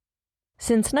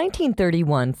Since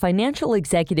 1931, Financial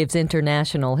Executives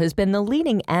International has been the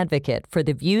leading advocate for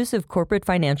the views of corporate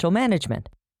financial management.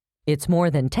 Its more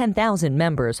than 10,000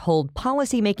 members hold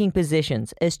policymaking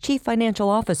positions as chief financial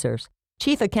officers,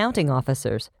 chief accounting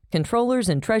officers, controllers,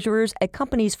 and treasurers at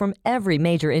companies from every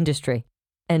major industry.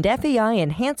 And FEI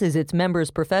enhances its members'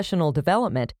 professional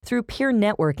development through peer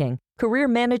networking, career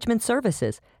management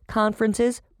services,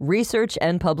 conferences, research,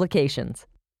 and publications.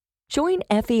 Join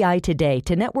FEI today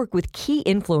to network with key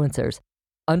influencers,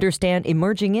 understand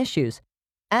emerging issues,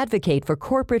 advocate for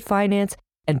corporate finance,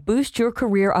 and boost your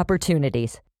career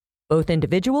opportunities. Both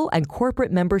individual and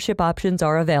corporate membership options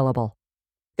are available.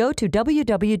 Go to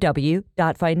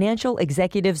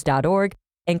www.financialexecutives.org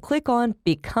and click on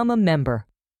Become a Member.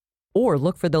 Or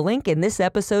look for the link in this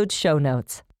episode's show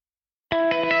notes.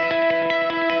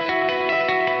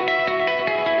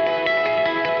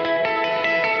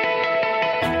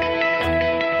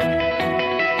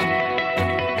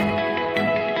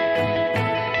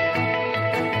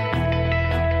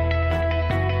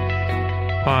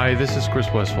 Hi, this is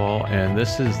Chris Westfall, and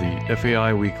this is the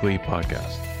FEI Weekly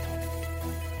Podcast.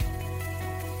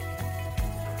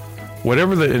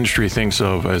 Whatever the industry thinks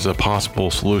of as a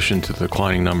possible solution to the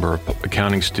declining number of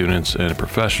accounting students and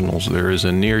professionals, there is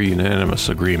a near unanimous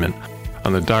agreement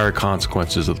on the dire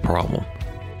consequences of the problem.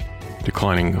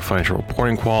 Declining financial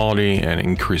reporting quality and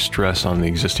increased stress on the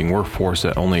existing workforce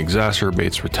that only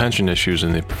exacerbates retention issues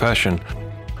in the profession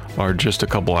are just a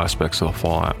couple aspects of the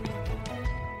fallout.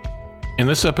 In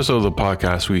this episode of the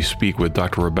podcast, we speak with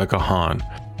Dr. Rebecca Hann,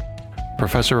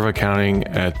 Professor of Accounting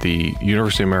at the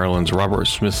University of Maryland's Robert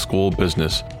Smith School of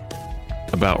Business,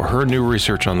 about her new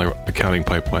research on the accounting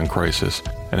pipeline crisis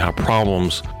and how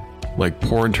problems like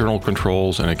poor internal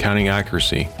controls and accounting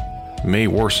accuracy may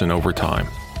worsen over time.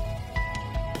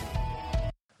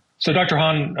 So, Dr.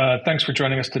 Hann, thanks for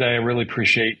joining us today. I really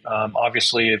appreciate.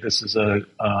 Obviously, this is an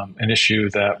issue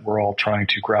that we're all trying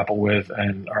to grapple with,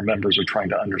 and our members are trying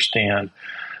to understand.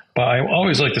 But I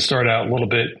always like to start out a little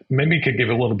bit. Maybe you could give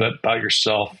a little bit about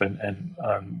yourself and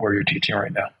where you're teaching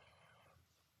right now.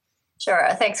 Sure.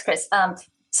 Thanks, Chris.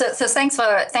 So thanks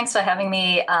for having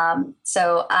me.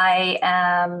 So I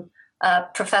am a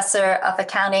professor of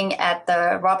accounting at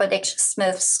the Robert H.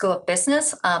 Smith School of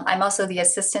Business. I'm also the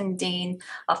assistant dean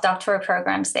of doctoral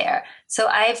programs there. So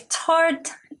I've taught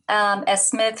at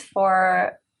Smith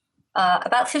for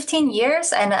about 15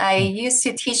 years, and I used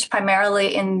to teach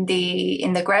primarily in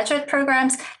the graduate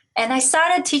programs. And I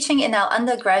started teaching in our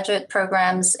undergraduate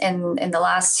programs in the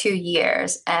last 2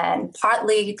 years, and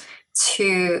partly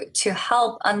to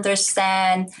help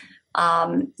understand,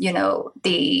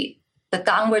 the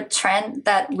downward trend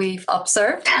that we've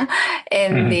observed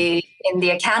in the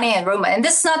accounting enrollment. And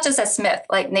this is not just at Smith,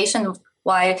 like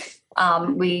nationwide,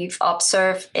 we've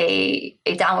observed a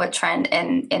downward trend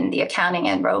in the accounting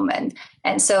enrollment.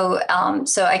 And so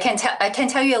I can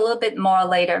tell you a little bit more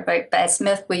later, but at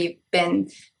Smith, we've been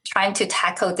trying to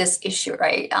tackle this issue,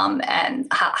 right? And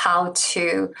how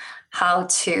to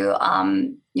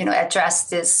address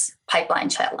this pipeline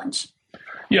challenge.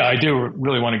 Yeah, I do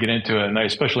really want to get into it, and I'm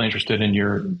especially interested in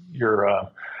your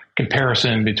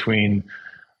comparison between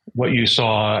what you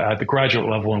saw at the graduate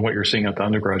level and what you're seeing at the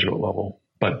undergraduate level.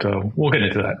 But we'll get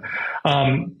into that.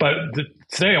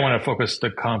 Today I want to focus the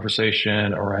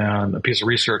conversation around a piece of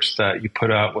research that you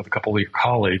put out with a couple of your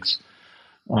colleagues,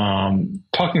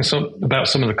 talking about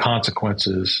some of the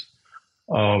consequences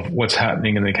of what's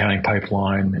happening in the accounting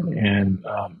pipeline, and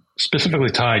specifically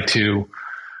tied to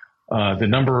the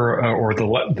number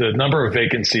the number of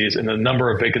vacancies and the number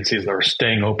of vacancies that are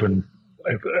staying open,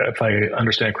 if I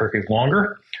understand correctly,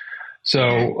 longer.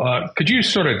 So could you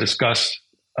sort of discuss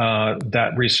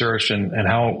that research and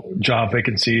how job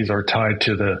vacancies are tied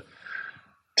to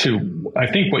I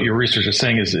think what your research is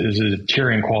saying is a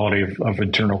deteriorating quality of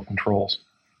internal controls?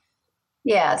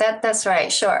 Yeah, that's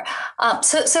right. Sure.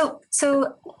 So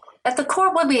at the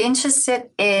core, what we're interested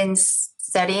in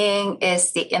studying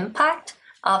is the impact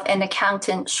of an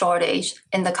accountant shortage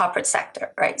in the corporate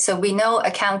sector, right? So we know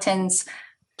accountants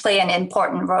play an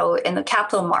important role in the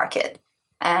capital market.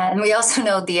 And we also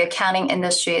know the accounting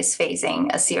industry is facing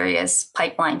a serious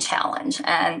pipeline challenge.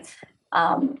 And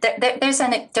there's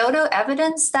anecdotal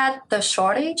evidence that the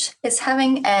shortage is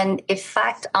having an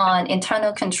effect on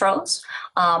internal controls.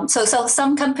 So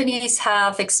some companies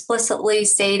have explicitly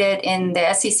stated in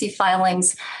their SEC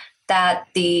filings that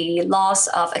the loss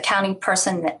of accounting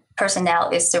personnel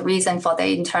is the reason for the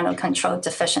internal control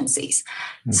deficiencies.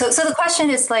 So the question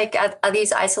is, like, are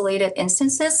these isolated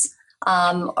instances,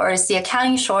 or is the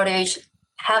accounting shortage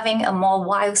having a more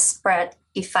widespread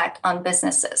effect on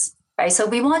businesses? right? So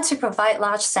we want to provide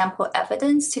large sample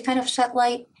evidence to kind of shed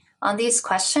light on these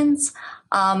questions.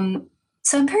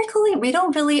 So empirically, we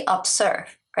don't really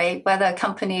observe, right, whether a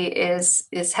company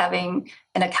is having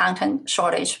an accountant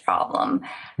shortage problem,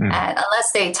 and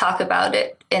unless they talk about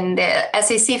it in the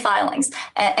SEC filings.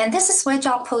 And this is where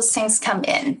job postings come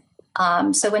in.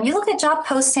 So when you look at job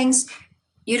postings,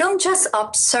 you don't just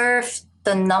observe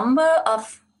the number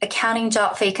of accounting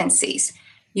job vacancies.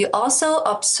 You also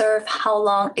observe how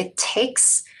long it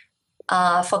takes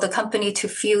for the company to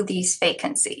fill these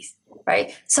vacancies,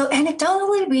 right? So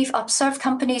anecdotally, we've observed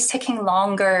companies taking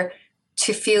longer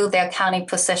to fill their accounting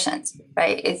positions,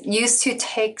 right? It used to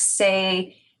take,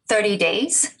 say, 30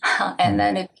 days, and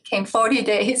then it became 40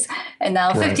 days, and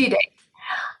now 50 days.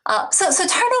 So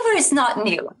turnover is not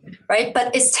new, right?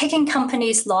 But it's taking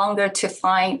companies longer to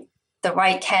find the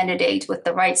right candidate with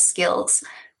the right skills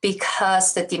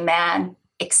because the demand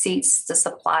exceeds the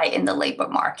supply in the labor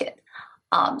market.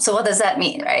 So what does that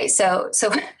mean, right? So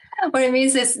what it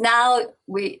means is now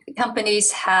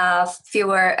companies have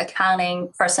fewer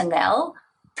accounting personnel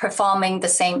performing the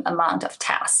same amount of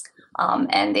tasks.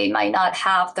 And they might not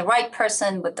have the right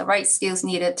person with the right skills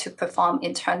needed to perform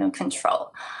internal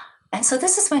control. And so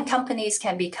this is when companies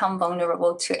can become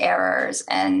vulnerable to errors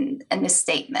and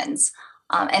misstatements.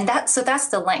 And that's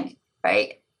the link,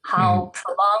 right? How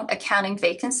prolonged accounting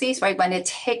vacancies, right? When it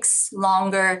takes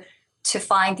longer to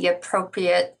find the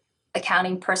appropriate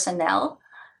accounting personnel,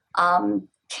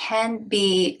 can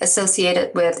be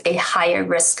associated with a higher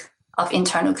risk of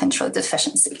internal control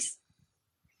deficiencies.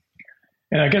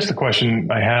 And I guess the question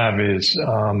I have is,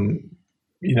 the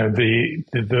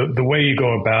way you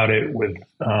go about it with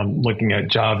looking at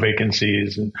job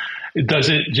vacancies, and does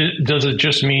it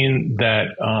just mean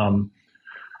that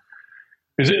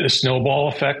is it a snowball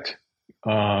effect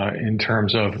in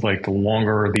terms of like the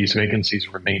longer these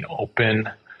vacancies remain open,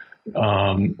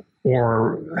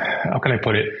 or how can I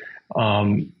put it?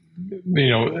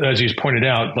 As you pointed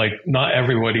out, like not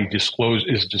everybody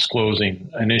is disclosing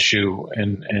an issue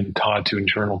and tied to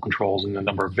internal controls and the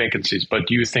number of vacancies. But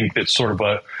do you think that's sort of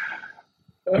a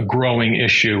growing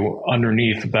issue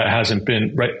underneath that hasn't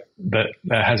been that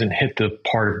hasn't hit the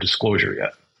part of disclosure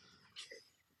yet?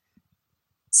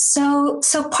 So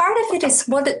part of it is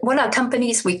what are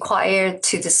companies required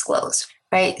to disclose,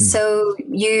 right? So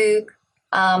you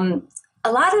a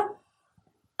lot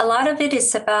of it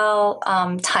is about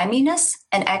timeliness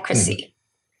and accuracy.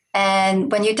 And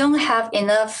when you don't have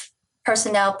enough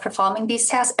personnel performing these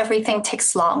tasks, everything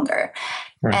takes longer.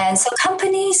 Right. And so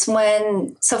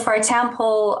for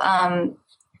example,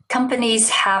 companies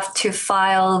have to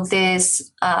file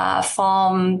this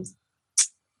form,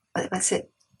 what's it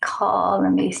called?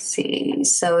 Let me see.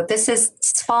 So this is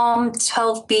Form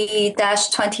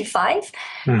 12B-25.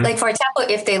 Like, for example,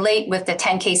 if they're late with the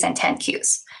 10Ks and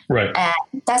 10Qs. Right.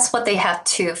 And that's what they have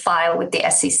to file with the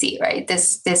SEC, right?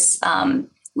 This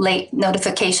late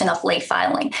notification of late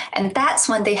filing. And that's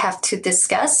when they have to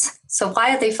discuss. So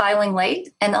why are they filing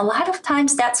late? And a lot of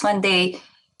times that's when they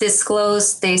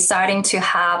disclose they starting to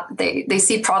have, they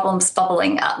see problems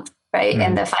bubbling up, right?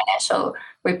 In the financial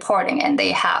reporting, and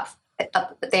they have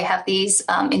these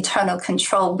internal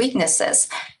control weaknesses.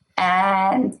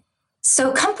 And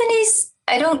so companies,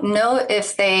 I don't know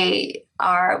if they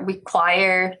are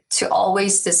required to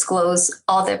always disclose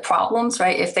all their problems,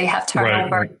 right? If they have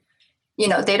turnover,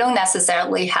 they don't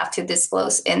necessarily have to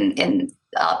disclose in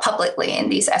publicly in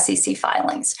these SEC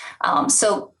filings.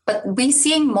 But we're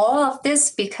seeing more of this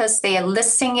because they are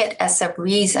listing it as a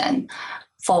reason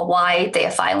for why they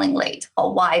are filing late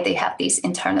or why they have these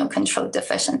internal control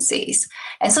deficiencies.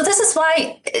 And so this is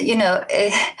why,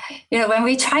 when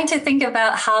we're trying to think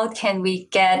about how can we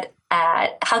get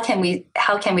at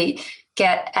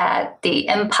the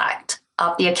impact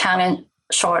of the accountant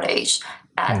shortage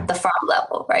at the firm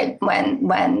level, right?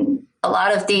 When a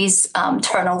lot of these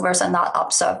turnovers are not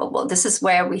observable, this is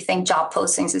where we think job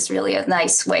postings is really a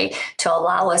nice way to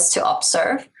allow us to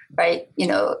observe, right?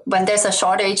 When there's a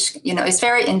shortage, it's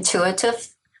very intuitive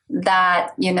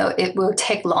that, it will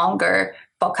take longer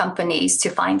for companies to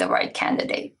find the right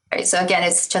candidate, right? So again,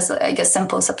 it's just like a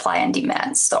simple supply and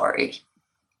demand story.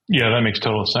 Yeah, that makes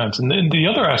total sense. And then the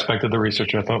other aspect of the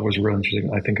research I thought was really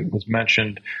interesting, I think it was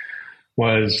mentioned,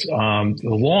 was the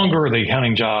longer the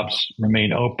accounting jobs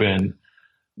remain open,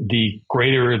 the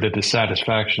greater the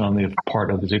dissatisfaction on the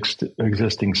part of the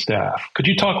existing staff. Could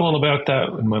you talk a little about that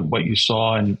and what you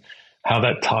saw and how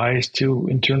that ties to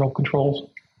internal controls?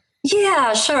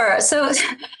 Yeah, sure. So,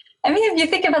 I mean, if you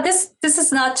think about this, this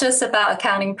is not just about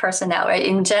accounting personnel, right?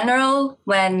 In general,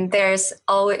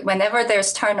 whenever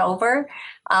there's turnover,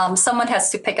 someone has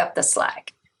to pick up the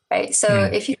slack. right? So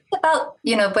if you think about,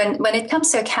 when it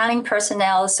comes to accounting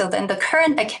personnel, so then the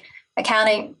current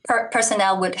accounting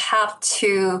personnel would have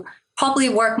to probably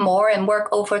work more and work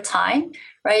overtime,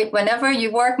 right? Whenever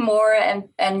you work more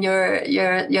and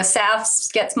your staff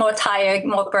gets more tired,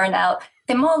 more burnout,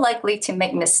 they're more likely to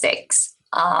make mistakes.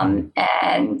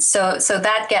 And so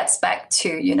that gets back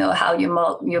to, how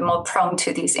you're more prone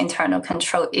to these internal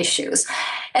control issues.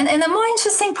 And the more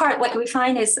interesting part, what we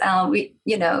find is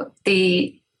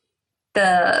the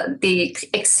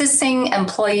existing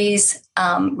employees'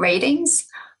 ratings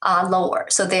are lower,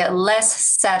 so they are less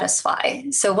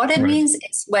satisfied. So what it means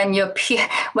is when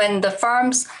the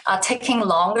firms are taking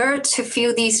longer to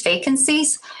fill these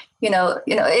vacancies,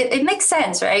 it makes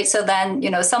sense, right? So then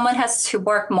someone has to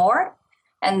work more.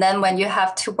 And then when you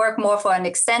have to work more for an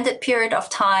extended period of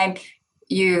time,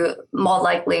 you're more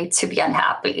likely to be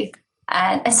unhappy.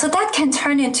 And so that can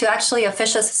turn into actually a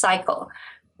vicious cycle,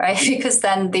 right? Because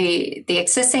then the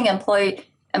existing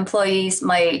employees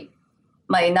might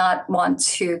not want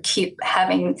to keep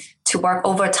having to work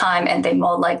overtime, and they're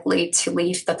more likely to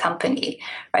leave the company,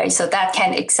 right? So that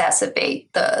can exacerbate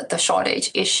the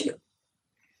shortage issue.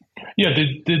 Yeah,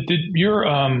 did your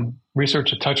research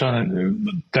to touch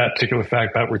on that particular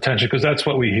fact about retention? Because that's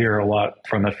what we hear a lot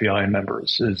from FEI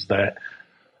members, is that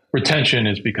retention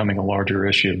is becoming a larger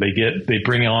issue. They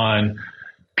bring on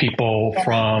people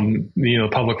from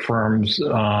public firms.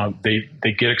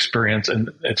 They get experience, and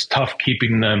it's tough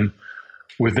keeping them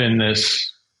within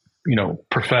this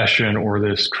profession or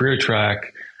this career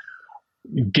track,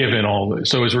 given all this.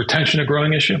 So is retention a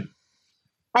growing issue?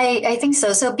 I think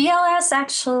so. So BLS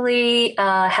actually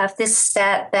have this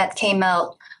stat that came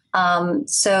out.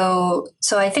 So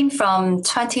I think from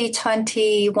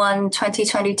 2021,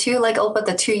 2022, like over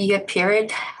the 2-year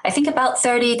period, I think about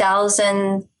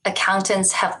 30,000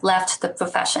 accountants have left the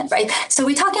profession, right? So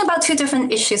we're talking about two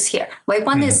different issues here. Right?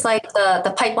 One is like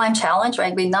the pipeline challenge,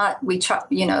 right? Not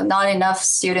enough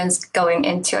students going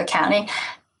into accounting.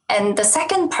 And the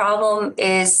second problem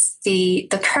is the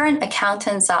current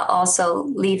accountants are also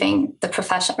leaving the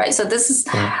profession, right? So this is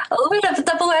a little bit of a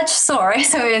double-edged sword, right?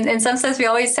 So in some sense, we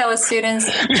always tell our students,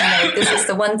 this is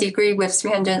the one degree with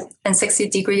 360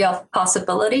 degree of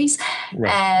possibilities.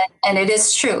 Right. And it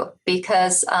is true,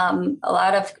 because a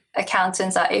lot of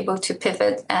accountants are able to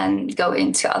pivot and go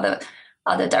into other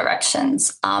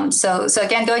directions. So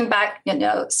again, going back,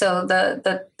 so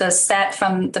the stat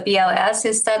from the BLS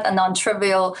is that a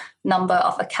non-trivial number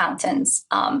of accountants,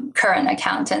 current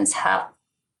accountants, have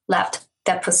left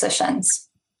their positions.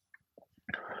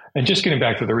 And just getting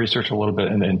back to the research a little bit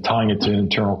and tying it to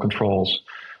internal controls,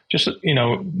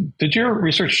 did your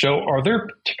research show, are there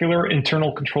particular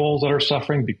internal controls that are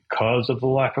suffering because of the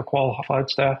lack of qualified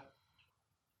staff?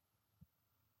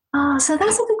 So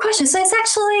that's a good question. So it's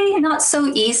actually not so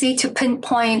easy to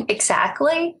pinpoint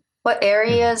exactly what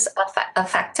areas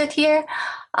affected here.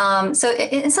 So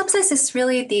in some sense, it's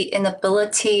really the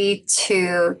inability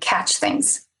to catch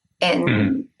things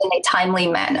in a timely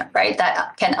manner, right?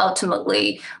 That can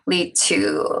ultimately lead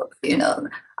to,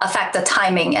 affect the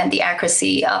timing and the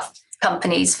accuracy of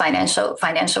companies'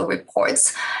 financial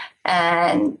reports.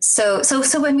 And so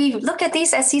when we look at these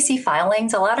SEC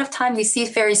filings, a lot of time we see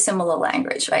very similar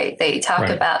language, right? They talk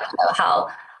about how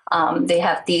they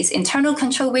have these internal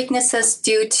control weaknesses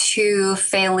due to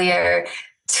failure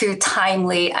to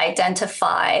timely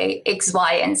identify X,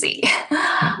 Y, and Z.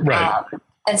 Right.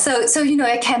 And so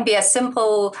it can be as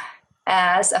simple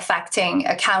as affecting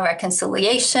account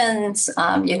reconciliations,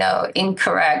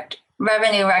 incorrect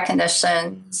revenue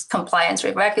recognitions, compliance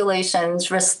with regulations,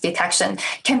 risk detection,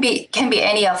 can be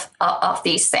any of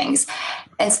these things.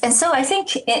 And so I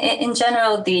think in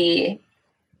general,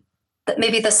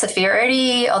 maybe the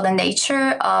severity or the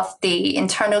nature of the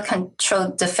internal control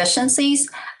deficiencies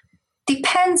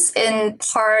depends in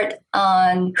part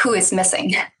on who is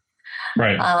missing.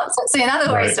 Right. So in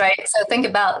other words, right. So think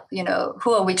about,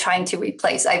 who are we trying to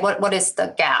replace? Like what is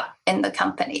the gap in the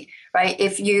company, right?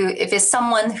 If it's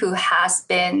someone who has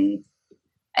been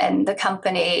in the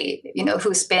company,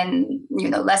 who's been,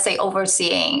 let's say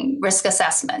overseeing risk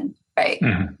assessment, right?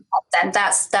 Then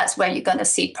that's where you're going to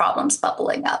see problems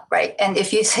bubbling up, right? And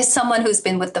if you see someone who's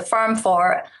been with the firm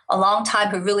for a long time,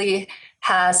 who really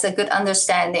has a good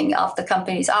understanding of the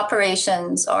company's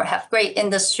operations or have great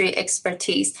industry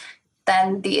expertise,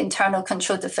 then the internal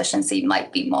control deficiency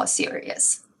might be more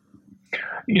serious.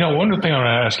 One thing I want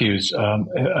to ask you is,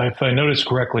 if I noticed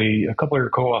correctly, a couple of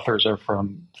your co-authors are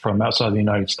from outside the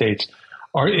United States.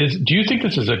 Do you think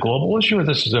this is a global issue, or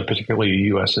this is a particularly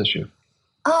U.S. issue?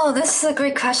 Oh, this is a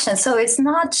great question. So it's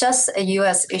not just a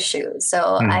U.S. issue.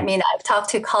 So I mean, I've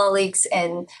talked to colleagues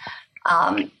in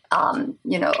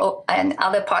and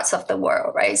other parts of the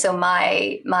world, right? So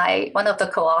my one of the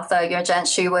co-author, Yurjan,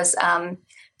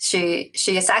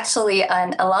 she is actually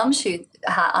an alum. She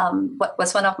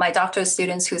was one of my doctoral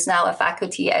students who's now a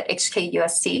faculty at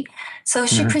HKUST. So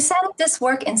she presented this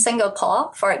work in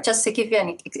Singapore, for just to give you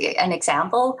an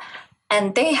example,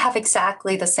 and they have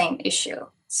exactly the same issue.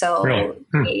 So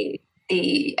really?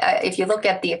 If you look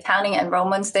at the accounting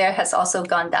enrollments there has also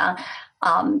gone down.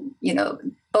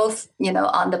 Both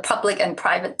on the public and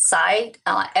private side,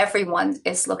 everyone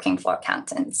is looking for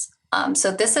accountants.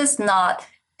 So this is not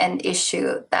an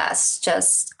issue that's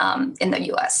just in the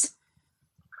U.S.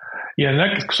 Yeah, and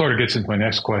that sort of gets into my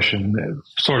next question,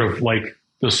 sort of like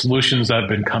the solutions that have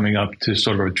been coming up to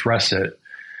sort of address it.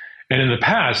 And in the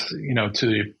past,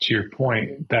 to your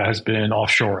point, that has been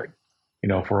offshoring,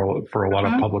 for a lot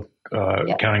of public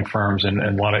accounting firms and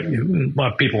a lot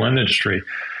of people in the industry.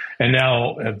 And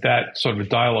now that sort of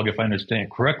dialogue, if I understand it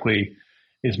correctly,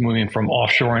 is moving from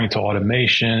offshoring to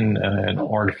automation and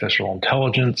artificial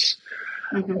intelligence.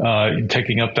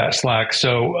 Taking up that slack.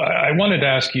 So I wanted to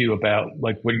ask you about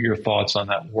what your thoughts on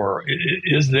that were.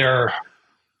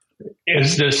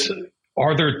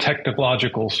 Are there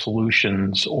technological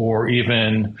solutions or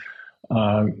even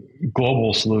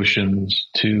global solutions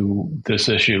to this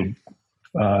issue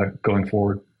going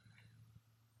forward?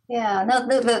 Yeah, no,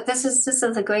 this is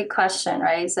a great question,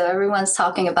 right? So everyone's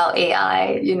talking about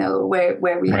AI, where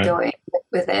we're going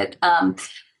with it.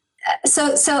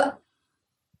 So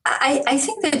I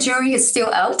think the jury is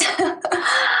still out.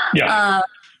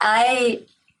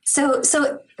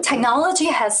 So technology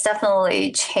has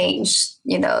definitely changed,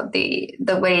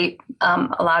 the way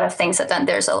a lot of things are done.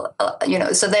 There's so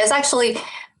there's actually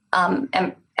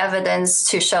evidence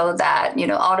to show that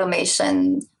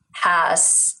automation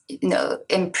has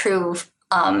improved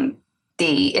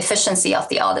the efficiency of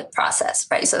the audit process,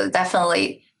 right? So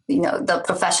definitely the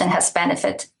profession has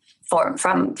benefited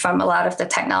from a lot of the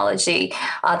technology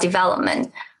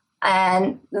development.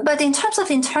 But in terms of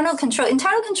internal control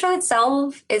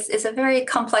itself is a very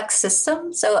complex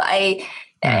system. So I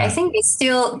think it's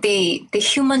still the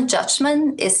human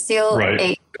judgment is still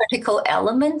a critical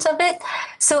element of it.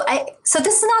 So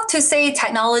this is not to say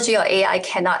technology or AI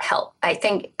cannot help. I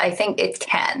think it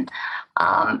can,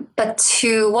 but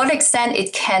to what extent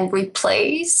it can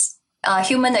replace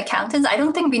human accountants, I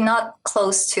don't think we're not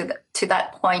close to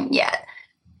that point yet.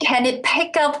 Can it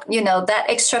pick up, that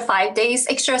extra 5 days,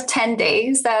 extra 10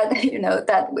 days that,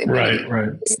 that we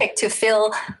take to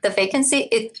fill the vacancy?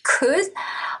 It could,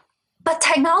 but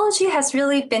technology has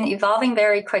really been evolving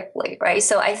very quickly, right?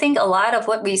 So I think a lot of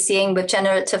what we're seeing with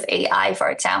generative AI, for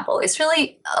example, is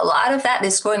really a lot of that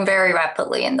is growing very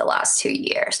rapidly in the last 2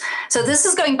 years. So this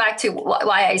is going back to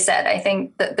why I said I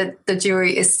think that the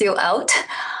jury is still out.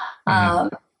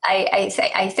 I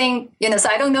think, so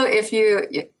I don't know if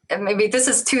maybe this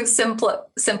is too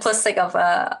simplistic of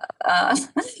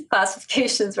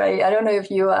classifications, right? I don't know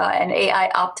if you are an AI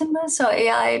optimist or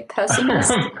AI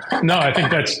pessimist. No, I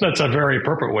think that's a very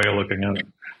appropriate way of looking at it.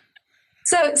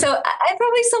 So I'm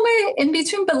probably somewhere in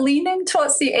between, but leaning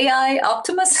towards the AI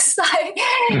optimist side.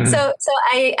 So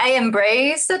I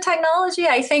embrace the technology.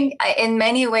 I think in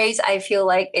many ways, I feel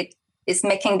like it is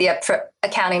making the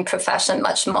accounting profession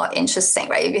much more interesting,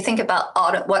 right? If you think about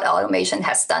what automation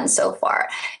has done so far,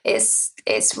 it's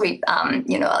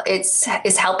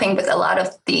helping with a lot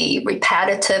of the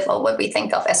repetitive or what we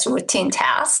think of as routine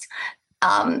tasks.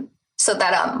 So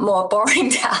that a more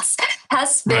boring task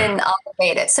has been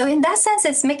automated. So in that sense,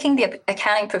 it's making the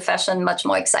accounting profession much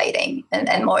more exciting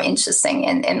and more interesting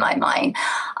in my mind.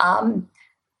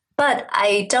 But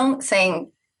I don't think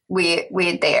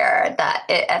we're there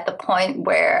at the point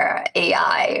where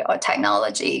AI or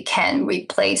technology can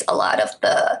replace a lot of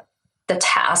the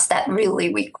tasks that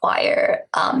really require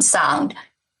sound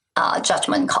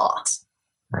judgment calls.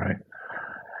 Right.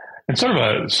 And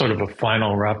sort of a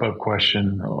final wrap up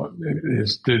question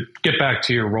is to get back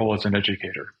to your role as an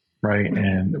educator, right?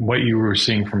 And what you were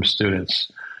seeing from students.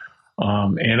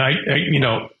 And I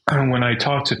when I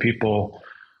talk to people,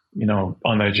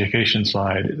 on the education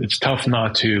side, it's tough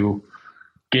not to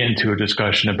get into a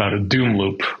discussion about a doom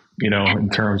loop, in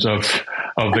terms of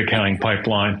the accounting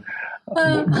pipeline.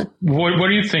 What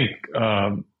do you think?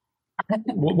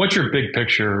 What's your big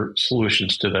picture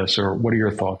solutions to this, or what are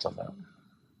your thoughts on that?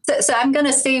 So I'm going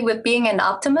to stay with being an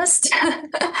optimist.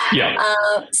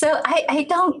 So I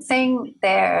don't think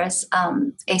there's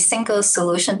a single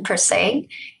solution per se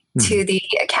to the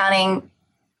accountant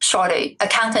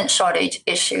shortage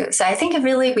issue. So I think it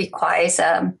really requires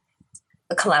a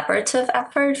collaborative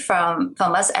effort from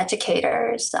us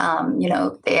educators, the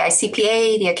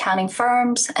ICPA, the accounting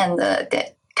firms, and the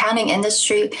accounting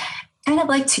industry kind of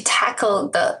like to tackle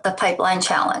the pipeline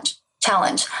challenge.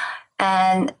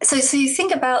 And so you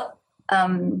think about,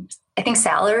 I think,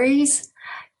 salaries,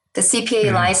 the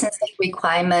CPA licensing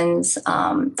requirements,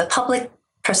 the public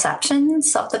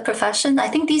perceptions of the profession. I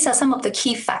think these are some of the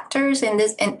key factors in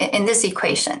this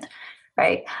equation,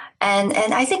 right? And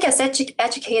I think as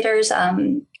educators,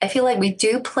 I feel like we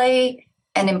do play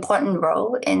an important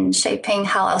role in shaping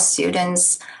how our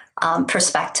students'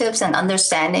 perspectives and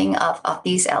understanding of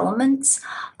these elements.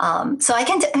 So I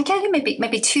can tell you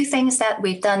maybe two things that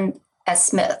we've done at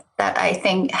Smith that I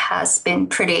think has been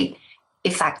pretty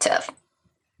effective.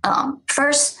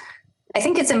 First, I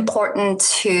think it's important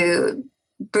to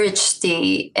bridge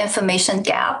the information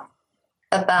gap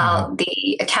about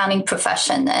the accounting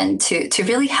profession and to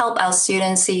really help our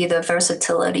students see the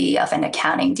versatility of an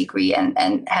accounting degree and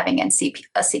having a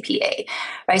CPA,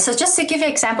 right? So just to give you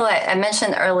an example, I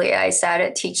mentioned earlier, I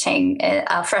started teaching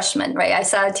freshmen, right? I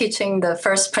started teaching the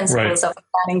first principles of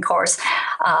accounting course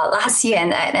last year,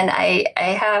 and I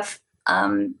have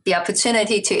the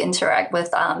opportunity to interact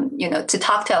with, to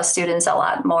talk to our students a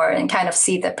lot more and kind of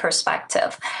see the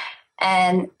perspective.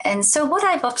 And so what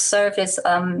I've observed is,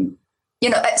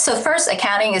 so first,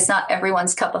 accounting is not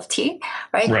everyone's cup of tea,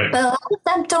 right? But a lot of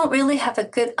them don't really have a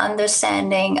good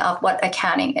understanding of what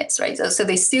accounting is, right? So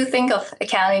they still think of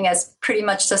accounting as pretty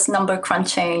much just number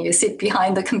crunching. You sit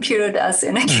behind the computer desk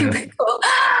in a cubicle.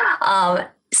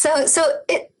 So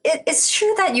it's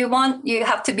true that you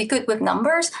have to be good with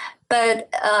numbers, but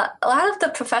a lot of the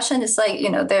profession is like,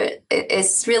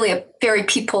 it's really a very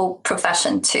people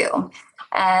profession too.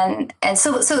 And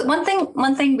so one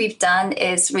thing we've done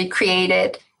is we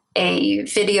created a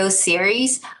video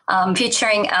series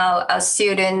featuring our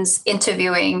students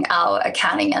interviewing our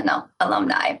accounting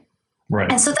alumni.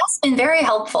 Right. And so that's been very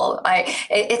helpful.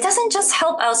 It doesn't just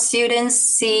help our students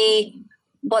see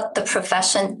what the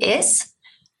profession is,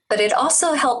 but it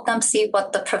also helped them see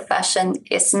what the profession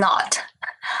is not.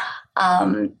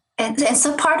 And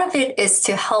so part of it is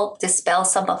to help dispel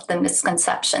some of the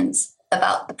misconceptions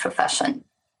about the profession.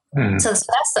 So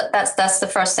that's the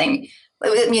first thing.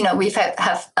 We've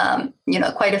have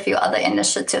quite a few other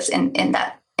initiatives in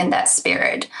that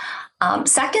spirit.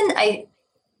 Second, I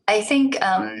think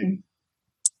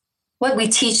what we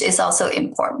teach is also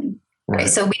important, right?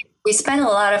 So we spend a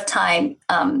lot of time,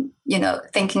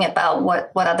 thinking about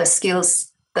what are the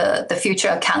skills the future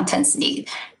accountants need.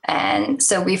 And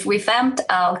so we've revamped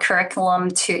our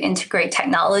curriculum to integrate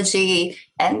technology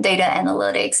and data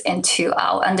analytics into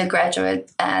our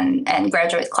undergraduate and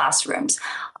graduate classrooms.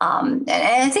 And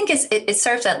I think it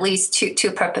serves at least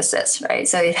two purposes, right?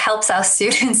 So it helps our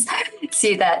students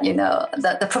see that,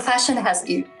 the profession has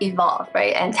evolved,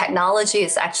 right? And technology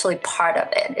is actually part of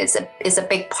it, is a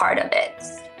big part of it.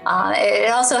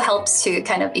 It also helps to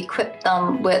kind of equip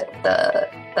them with the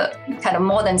kind of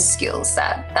modern skills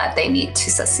that they need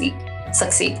to succeed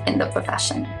in the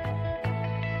profession.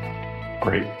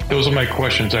 Great. Those are my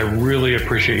questions. I really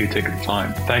appreciate you taking the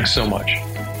time. Thanks so much.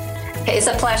 Okay, it's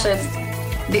a pleasure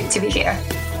to be here.